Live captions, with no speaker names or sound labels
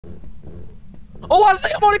Oh, I see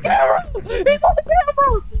him on the camera! He's on the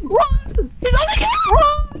camera! Run! He's on the camera!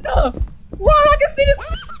 Run! Run! I can see his.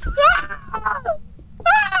 Ah!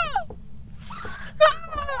 Ah!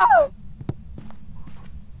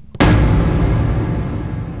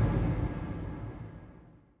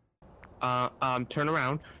 Turn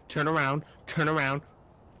around, turn around, turn around.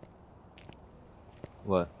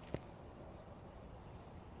 What?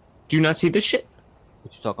 Do you not see this shit?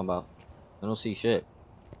 What you talking about? I don't see shit.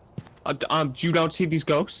 You don't see these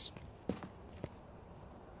ghosts?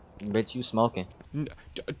 Bitch, you smoking. Dude.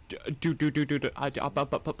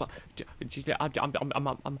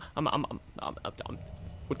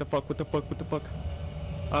 What the fuck?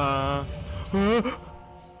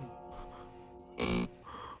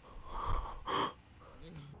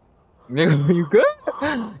 Nigga, you good?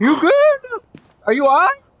 You good? Are you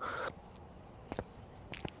alright?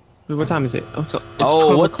 Wait, what time is it? Oh, it's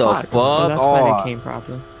Oh, 12 what the o'clock. fuck? Oh, that's why they came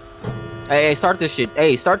probably. Hey, start this shit.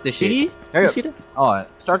 Hey, start this shit. You see that? Alright,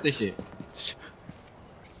 start this shit.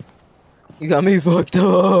 You got me fucked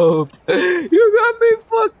up. You got me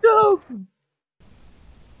fucked up.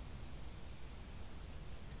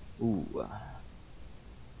 Ooh.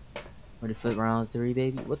 Ready for round 3,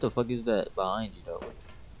 baby? What the fuck is that behind you, though?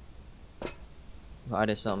 I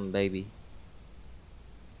did something, baby.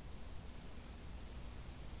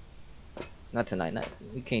 Not tonight.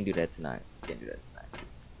 We can't do that tonight. Can't do that tonight.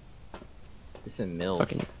 It's in Mills.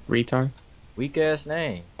 Fucking retard. Weak ass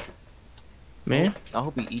name. Man. I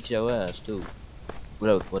hope he eat your ass too. What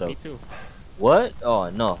up? What up? Me too. What? Oh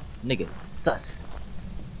no, nigga, sus.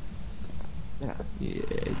 Yeah, you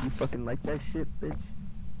fucking like that shit, bitch.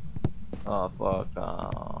 Oh fuck.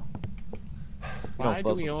 Oh. Why do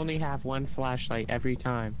we only have one flashlight every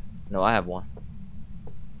time? No, I have one.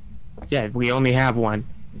 Yeah, we only have one.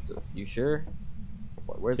 You sure?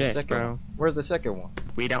 Where's the Yes, second bro. one? Where's the second one?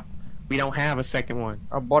 We don't have a second one.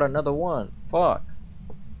 I bought another one. Fuck.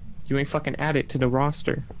 You ain't fucking add it to the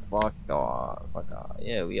roster. Fuck off. Fuck off.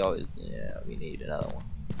 Yeah, we need another one.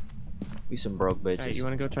 We some broke bitches. Alright, you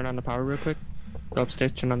wanna go turn on the power real quick? Go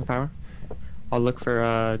upstairs, turn on the power. I'll look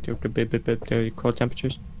for the cold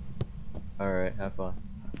temperatures. Alright, have fun.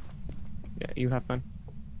 Yeah, you have fun.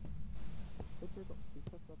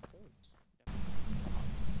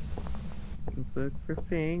 Look for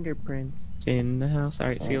fingerprints in the house.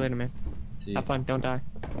 Alright, see you later, man. See. Have fun, don't die.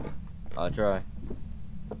 I'll try.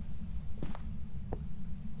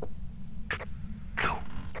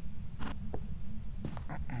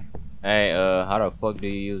 Hey, how the fuck do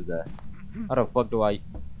you use that? How the fuck do I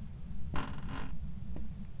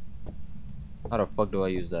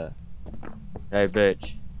use that? Hey,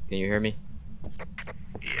 bitch. Can you hear me?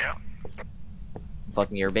 Yeah.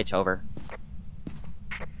 Fucking your bitch over.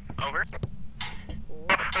 Over.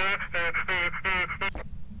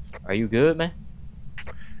 Are you good, man?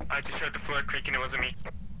 I just heard the floor creaking. It wasn't me.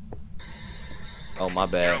 Oh, my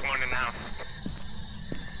You're bad. alone in the house.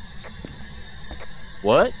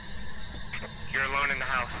 What? You're alone in the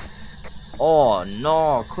house. Oh,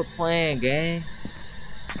 no. Quit playing, gang.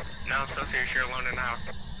 No, I'm so serious. You're alone in the house.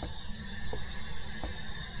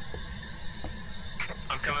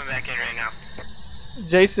 I'm coming back in right now.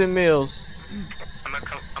 Jason Mills. I'm gonna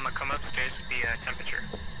come upstairs with the temperature.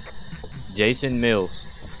 Jason Mills.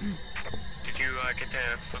 Did you get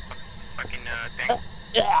the fucking thing?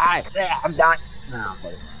 I'm done. Damn,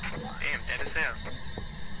 dead as hell.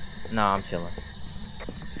 Nah, I'm chilling.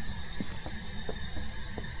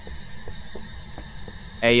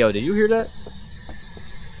 Hey, yo, did you hear that?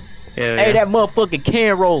 Yeah, Hey, that motherfucking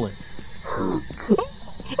can rolling.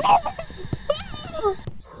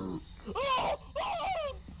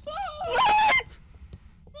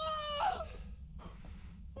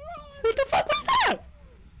 What the fuck was that?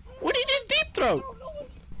 What did he just deep throat?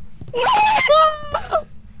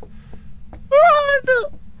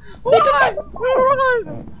 What the fuck?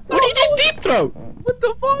 What did he just deep throat? What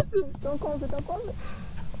the fuck? Don't close it.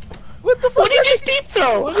 What the fuck? What did he just deep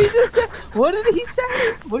throat? What did he just say? What did he say?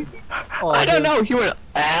 What did he just... Oh, I don't know. He went.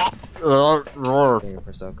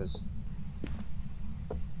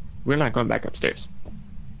 We're not going back upstairs.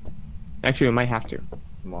 Actually, we might have to.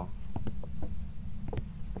 Come on.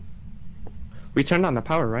 We turned on the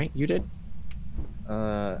power, right? You did?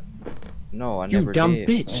 No, I You never dumb did.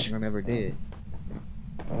 bitch. I never did.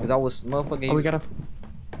 Cause I was motherfucking. Oh, we gotta.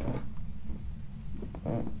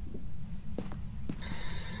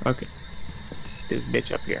 Okay. This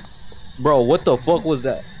bitch up here. Bro, what the fuck was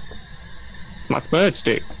that? My spud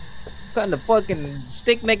stick. What kind of fucking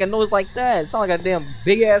stick make a noise like that? It sound like a damn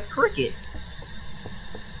big ass cricket.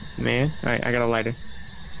 Man, alright, I got a lighter.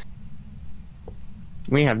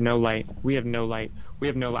 We have no light. We have no light. We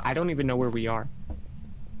have no. I don't even know where we are.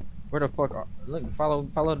 Where the fuck are... Look, follow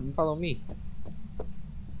me.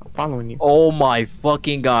 I'm following you. Oh my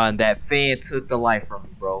fucking god, that fan took the life from me,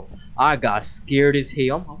 bro. I got scared as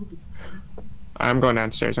hell. What the fuck is that? I'm going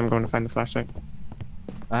downstairs. I'm going to find the flashlight.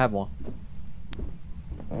 I have one.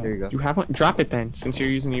 There you go. You have one? Drop it then, since you're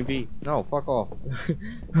using UV. No, fuck off.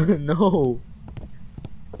 No.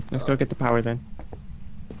 Let's go get the power then.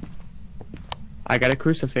 I got a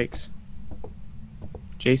crucifix.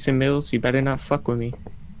 Jason Mills, you better not fuck with me.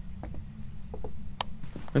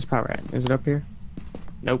 Where's power at? Is it up here?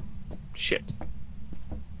 Nope. Shit.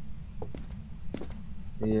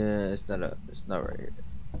 Yeah, it's not right here.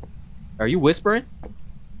 Are you whispering?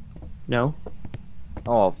 No.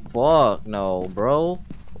 Oh fuck no, bro.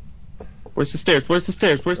 Where's the stairs? Where's the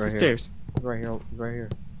stairs? Where's Right the here. stairs? It's right here. It's right here.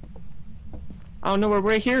 I don't know where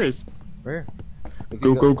right here is. Where?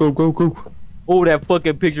 Go, go, go, go, go. Oh, that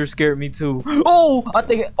fucking picture scared me too. Oh, I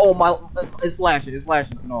think it, oh my, it's flashing. It's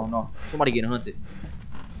flashing. No, no. Somebody getting hunted.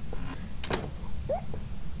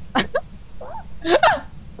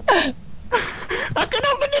 I can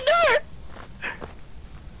open the door.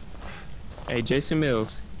 Hey, Jason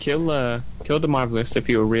Mills, kill the Marvelous if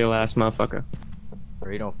you a real ass motherfucker.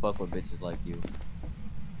 Or he don't fuck with bitches like you.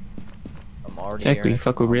 I'm already Exactly, hearing,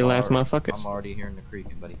 fuck with real ass motherfuckers. I'm already hearing the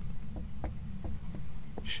creaking, buddy.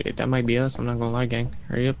 Shit, that might be us. I'm not gonna lie, gang.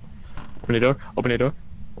 Hurry up. Open the door. Open the door.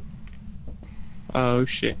 Oh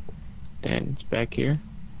shit. Dan, it's back here.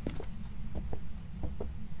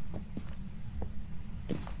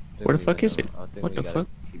 Where the fuck is it? What the fuck?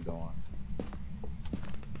 Keep going.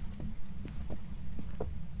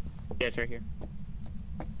 Yeah, it's right here.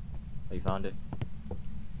 Oh, you found it?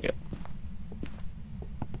 Yep.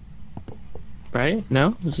 Right?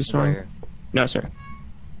 No? Is this It's right wrong? here. No, sir.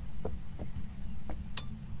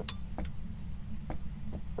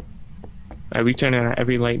 Alright, we turn on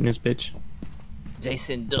every light in this bitch.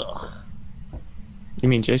 Jason, duh. You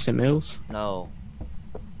mean Jason Mills? No.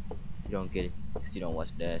 You don't get it, because you don't watch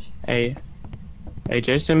Dash. Hey. Hey,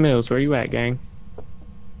 Jason Mills, where you at, gang?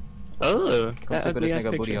 Oh, Come that check with ugly this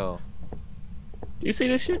ass nigga booty picture. hole. Do you see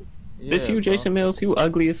this shit? Yeah, This you, bro. Jason Mills? You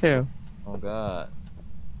ugly as hell. Oh god.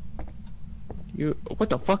 You. What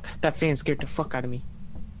the fuck? That fan scared the fuck out of me.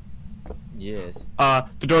 Yes. The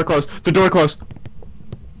door closed. The door closed.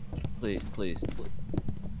 Please, please, please.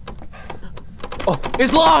 Oh,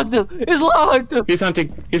 it's locked! It's locked! He's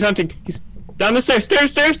hunting. He's hunting. He's down the stairs.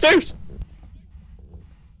 Stairs. Stairs. Stairs.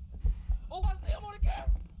 Oh, I see him on the camera!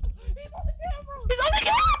 He's on the camera! He's on the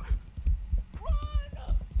camera. Run!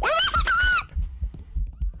 Where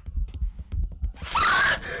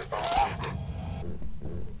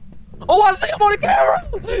Oh, I see him on the camera!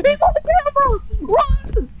 He's on the camera!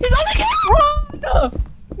 Run! He's on the camera. Run!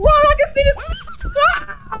 Run! I can see this!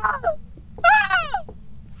 Ah! Ah!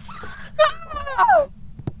 Ah!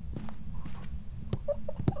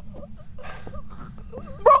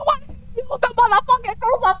 Bro, what? You the motherfucking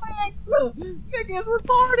crucifix! Nigga is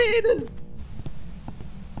retarded!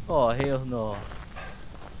 Oh, hell no.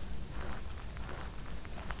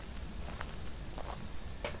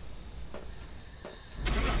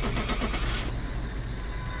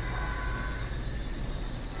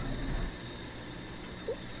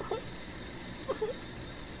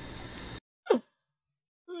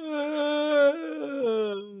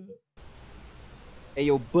 Hey,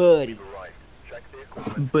 yo, buddy.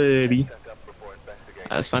 Buddy.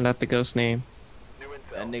 Let's find out the ghost name.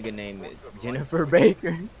 That nigga name is Jennifer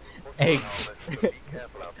Baker. Hey,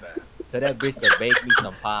 tell that bitch to bake me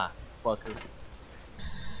some pie, fucker.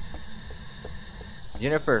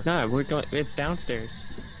 Jennifer. No, we're going. It's downstairs.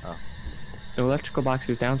 Oh. The electrical box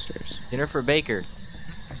is downstairs. Jennifer Baker.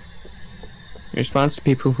 Response to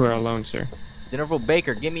people who are alone, sir. Jennifer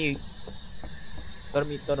Baker, give me. Throw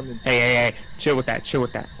me them. Hey. Chill with that. Chill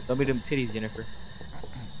with that. Throw me them titties, Jennifer.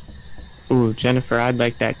 Ooh, Jennifer, I'd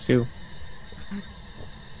like that too.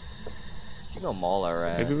 She gonna maul her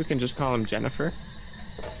ass. Maybe we can just call him Jennifer.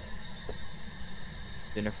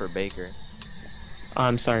 Jennifer Baker. Oh,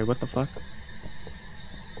 I'm sorry. What the fuck?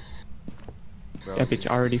 Bro, That bitch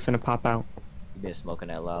already finna pop out. you been smoking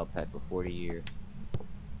that loud pack for 40 years.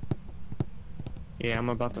 Yeah, I'm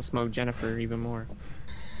about to smoke Jennifer even more.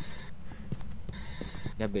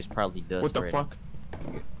 That bitch probably does. What the already. fuck?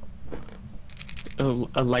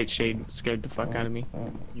 A light shade scared the fuck out of me.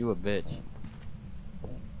 You a bitch.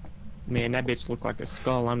 Man, that bitch looked like a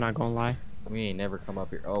skull, I'm not gonna lie. We ain't never come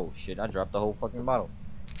up here. Oh shit, I dropped the whole fucking bottle.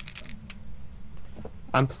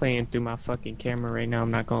 I'm playing through my fucking camera right now,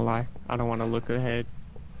 I'm not gonna lie. I don't wanna look ahead.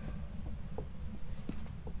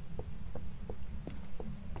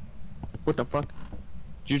 What the fuck?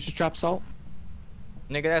 Did you just drop salt?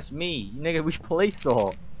 Nigga, that's me. Nigga, we play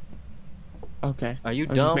Saw. Okay. Are you I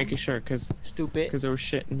was dumb? just making sure, cause Stupid. there was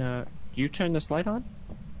shit in. You turn this light on?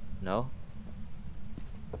 No.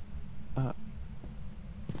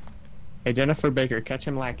 Hey, Jennifer Baker, catch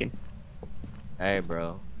him lacking. Hey,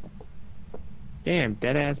 bro. Damn,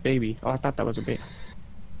 dead ass baby. Oh, I thought that was a bit.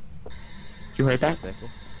 You heard that? Disrespectful.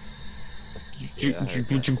 Yeah, I heard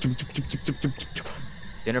that.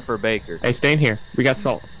 Jennifer Baker. Hey, stay in here. We got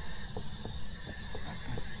salt.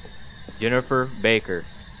 Jennifer Baker.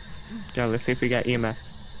 Yeah, let's see if we got EMF.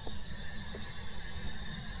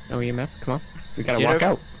 No EMF? Come on. We gotta Jennifer- walk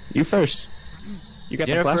out. You first. You got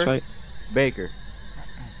Jennifer- the flashlight. Baker.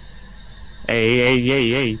 Hey,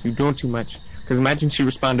 you're doing too much. Because imagine she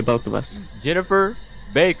responded to both of us. Jennifer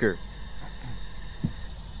Baker.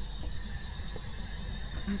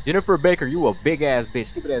 Jennifer Baker, you a big ass bitch,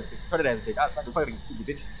 stupid ass bitch, retarded ass bitch. I was fucking fighting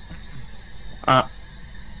stupid bitch.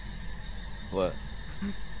 What?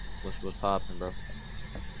 What's popping, bro?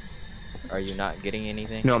 Are you not getting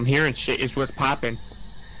anything? No, I'm hearing shit is what's popping.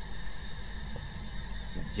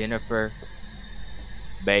 Jennifer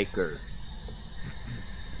Baker.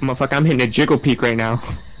 Motherfucker, I'm hitting a jiggle peak right now.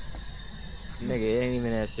 Nigga, it ain't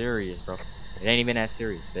even that serious, bro. It ain't even that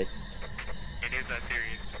serious, bitch. It is that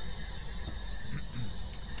serious.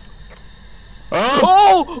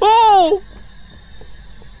 Oh! Oh!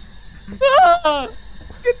 Ah!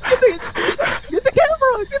 Get the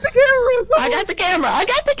camera! Get the camera! I got the camera! I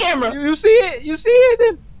got the camera! You see it? You see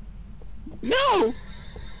it? No!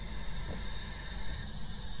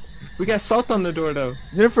 We got salt on the door though.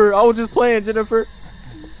 Jennifer, I was just playing, Jennifer.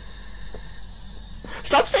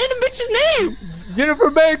 Stop saying the bitch's name! Jennifer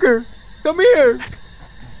Baker, come here.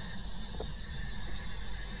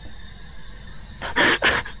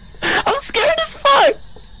 I'm scared as fuck!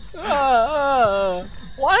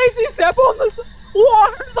 Why did she step on the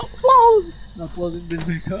water so close? Not closing this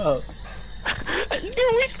back up. Dude,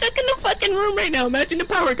 we're stuck in the fucking room right now. Imagine the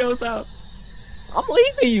power goes out. I'm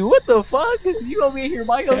leaving you. What the fuck? You gonna be here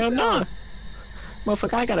by yourself? Hell no.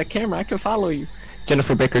 Motherfucker, I got a camera. I can follow you.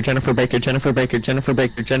 Jennifer Baker, Jennifer Baker, Jennifer Baker, Jennifer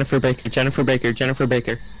Baker, Jennifer Baker, Jennifer Baker, Jennifer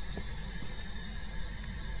Baker.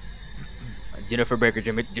 Jennifer Baker,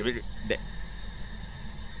 Jennifer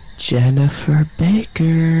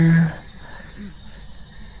Baker.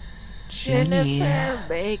 Jennifer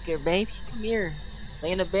Baker, baby, come here.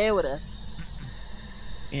 Lay in the bed with us.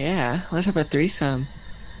 Yeah, let's have a threesome.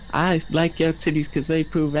 I like your titties because they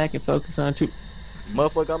prove I can focus on too.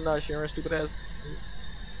 Motherfucker, I'm not sharing, stupid ass.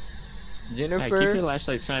 Hey, keep Jennifer. your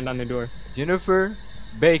flashlight shined on the door. Jennifer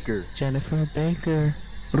Baker. Jennifer Baker.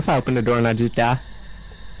 What if I open the door and I just die?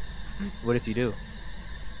 What if you do?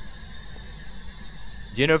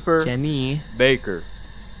 Jennifer Jenny. Baker.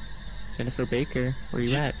 Jennifer Baker. Where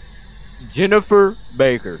you at? Jennifer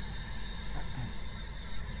Baker.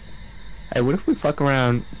 Hey, what if we fuck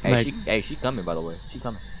around? Hey, Like, she coming, by the way. She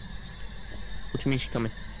coming. what you mean she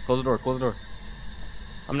coming? Close the door, close the door.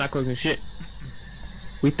 I'm not closing shit.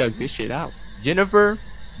 We thug this shit out. Jennifer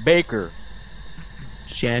Baker.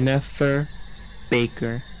 Jennifer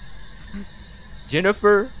Baker.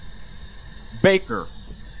 Jennifer Baker.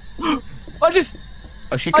 Oh,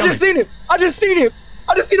 she I coming. just seen him. I just seen him.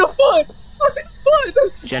 I just seen a foot. I seen a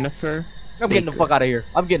foot. Jennifer. I'm getting the Baker. fuck out of here.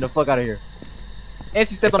 I'm getting the fuck out of here. And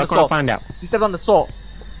she stepped If on I the can't salt. find out, She stepped on the salt.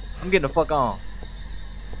 I'm getting the fuck on.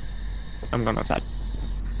 I'm going outside.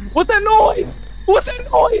 What's that noise? What's that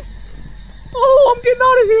noise? Oh, I'm getting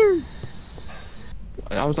out of here.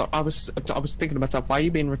 I was thinking to myself, why are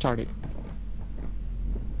you being retarded?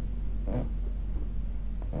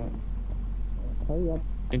 Hurry up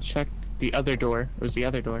and check the other door. It was the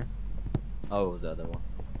other door. Oh, it was the other one.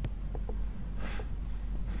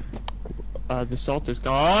 The salt is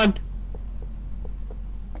gone.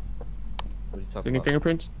 What are you talking Any about?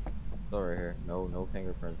 fingerprints? It's all right here. No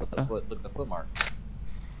fingerprints. Look at the foot. Look at the foot mark.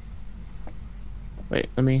 Wait,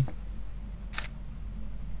 let me.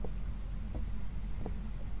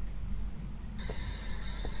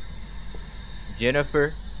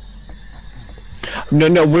 Jennifer.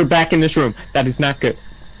 No, we're back in this room. That is not good.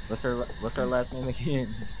 What's her last name again?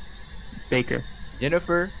 Baker.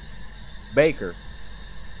 Jennifer Baker.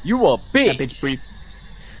 You a bitch.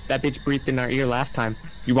 That bitch breathed in our ear last time.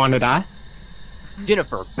 You want to die?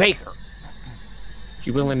 Jennifer Baker.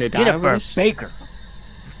 You willing to die over Jennifer this? Baker.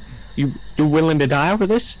 You willing to die over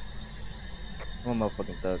this? I'm a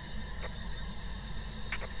motherfucking thug.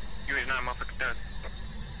 You is not a motherfucking thug.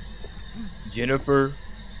 Jennifer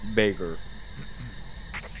Baker.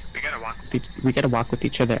 We gotta walk. with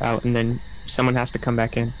each other out, and then someone has to come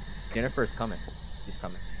back in. Jennifer's coming. She's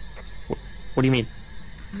coming. What do you mean?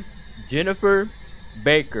 Jennifer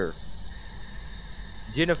Baker.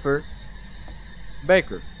 Jennifer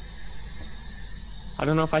Baker. I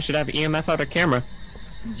don't know if I should have EMF out of camera.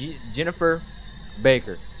 Jennifer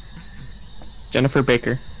Baker. Jennifer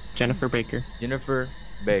Baker. Jennifer Baker. Jennifer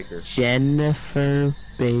Baker. Jennifer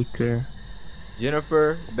Baker.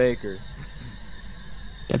 Jennifer Baker.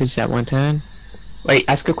 That bitch at 110. Wait,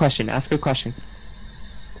 ask a question. Ask a question.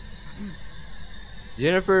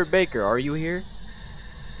 Jennifer Baker, are you here?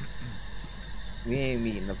 We ain't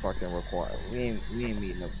meeting the fucking we ain't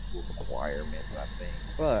meeting the requirements, I think.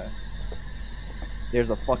 But there's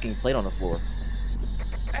a fucking plate on the floor.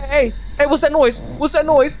 Hey, what's that noise? What's that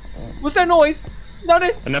noise? What's that noise? Not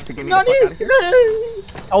it. Enough to get me the fuck out of here?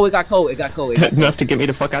 Oh, it got cold. It got cold. Enough to get me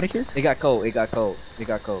the fuck out of here? It got cold. It got cold. It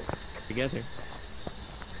got cold. Together.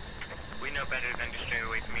 We know better than to stay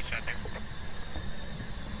away from each other.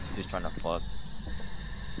 Just trying to fuck.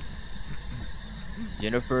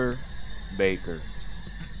 Jennifer Baker.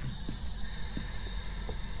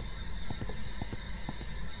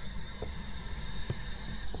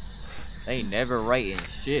 They ain't never writing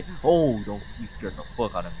shit. Oh, don't you scare the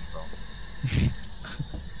fuck out of me, bro. Scare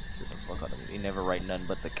the fuck out of me. They never write nothing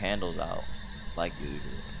but the candles out, like usual.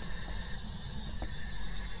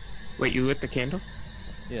 Wait, you lit the candle?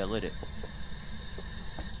 Yeah, I lit it.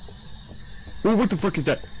 Oh, what the fuck is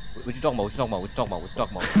that? What you talking about? What you talking about? What you talking about?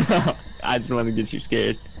 What you talking about? I just want to get you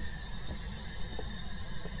scared.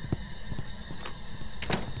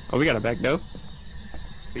 Oh, we got a back door.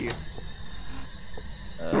 For you.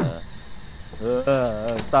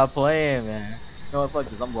 Stop playing, man. No, fuck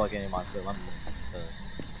this. I'm walking in myself.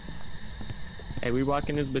 Hey, we walk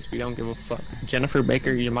in this bitch. We don't give a fuck. Jennifer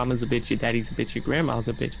Baker, your mama's a bitch. Your daddy's a bitch. Your grandma's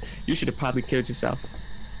a bitch. You should have probably killed yourself.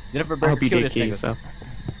 Jennifer I Baker, hope you did kill yourself.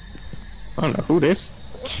 I don't know who this.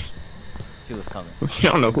 She was coming. I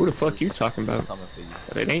don't know who the fuck you talking about. Coming for you.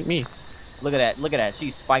 But it ain't me. Look at that. Look at that.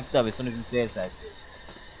 She spiked up as soon as you said that shit.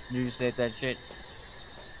 You said that shit.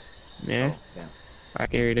 Yeah. Oh, yeah. I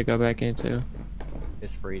scary to go back into.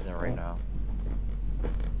 It's freezing right now.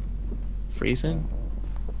 Freezing?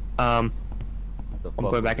 I'm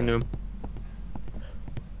going back into him.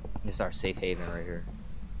 This is our safe haven right here.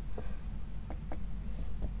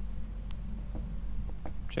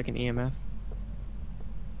 Checking EMF.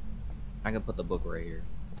 I can put the book right here.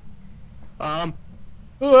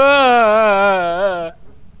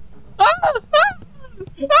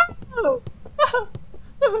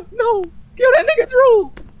 No, kill that nigga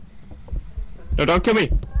Drew. No, don't kill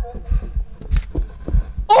me.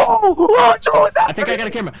 Oh, Drew! I think I got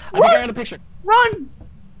a camera. I think I got a picture. Run,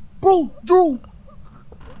 bro, Drew.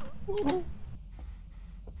 I can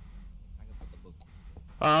put the book.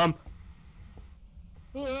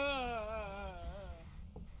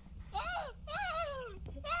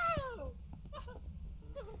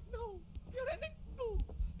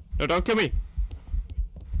 No, don't kill me.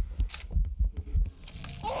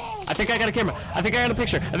 I think I got a camera. I think I got a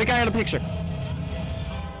picture. I think I got a picture.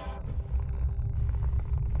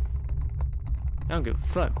 I don't give a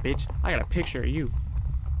fuck, bitch. I got a picture of you.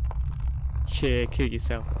 Yeah, kill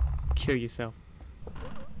yourself. Kill yourself.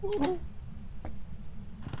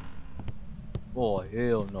 Oh,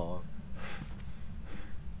 hell no.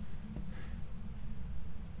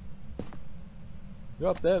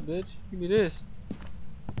 Drop that, bitch. Give me this.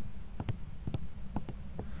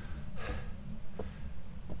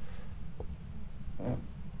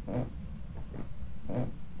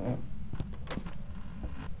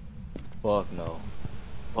 Fuck no.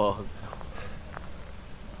 Fuck no.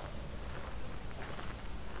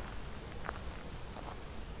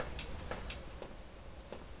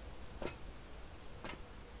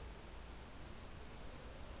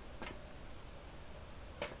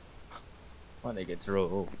 My nigga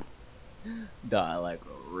Drew die like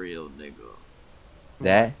a real nigga.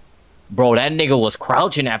 That? Bro, that nigga was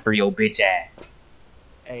crouching after your bitch ass.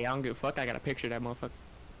 Hey, I don't give a fuck. I got a picture of that motherfucker.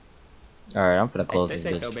 Alright, I'm finna close Hey, this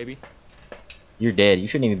stay safe bitch. though, baby. You're dead. You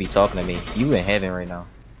shouldn't even be talking to me. You in heaven right now.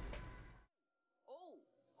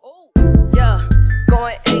 Yeah,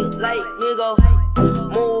 going ain't like nigga.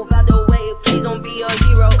 Move out the way, please don't be a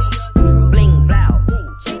hero.